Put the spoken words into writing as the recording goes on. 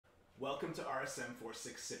Welcome to RSM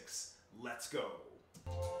 466. Let's go.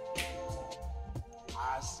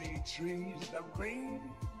 I see trees of green,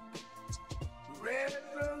 red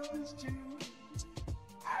roses too.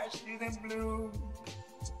 I see them blue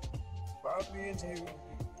for me and you.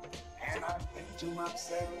 And I think to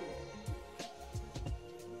myself,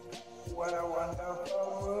 what a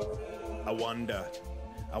wonderful world.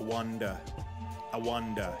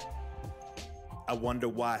 I wonder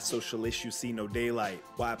why social issues see no daylight.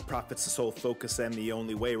 Why profit's the sole focus and the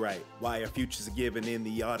only way right. Why our futures are given in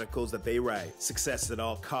the articles that they write. Success at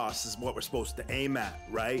all costs is what we're supposed to aim at,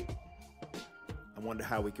 right? I wonder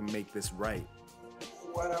how we can make this right.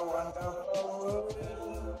 What a wonderful world.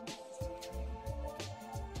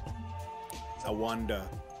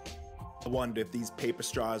 I wonder if these paper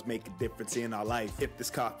straws make a difference in our life. If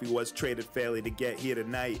this coffee was traded fairly to get here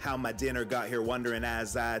tonight. How my dinner got here, wondering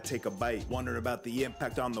as I take a bite. Wondering about the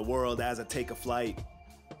impact on the world as I take a flight.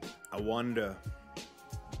 I wonder.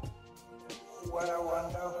 What a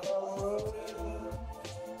wonderful world.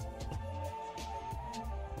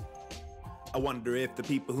 I wonder if the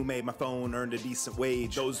people who made my phone earned a decent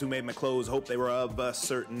wage. Those who made my clothes hope they were of a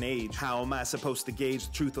certain age. How am I supposed to gauge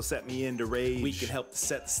the truth will set me into rage? We can help to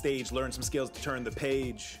set the stage, learn some skills to turn the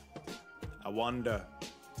page. I wonder.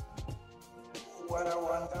 What a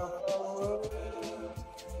wonderful world.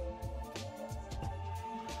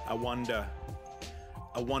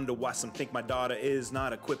 I wonder why some think my daughter is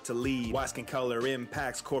not equipped to lead. Why skin color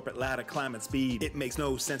impacts corporate ladder climbing speed. It makes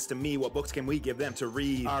no sense to me. What books can we give them to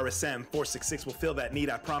read? RSM 466 will fill that need,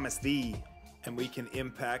 I promise thee. And we can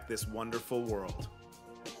impact this wonderful world.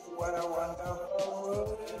 What a wonderful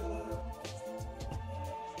world.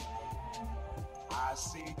 I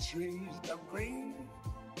see trees of green,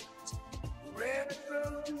 red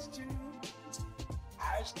roses too.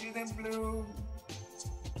 I see them blue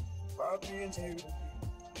for me and you.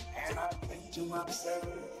 And I think to myself,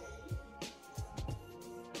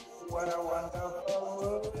 what a wonderful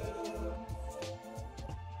world.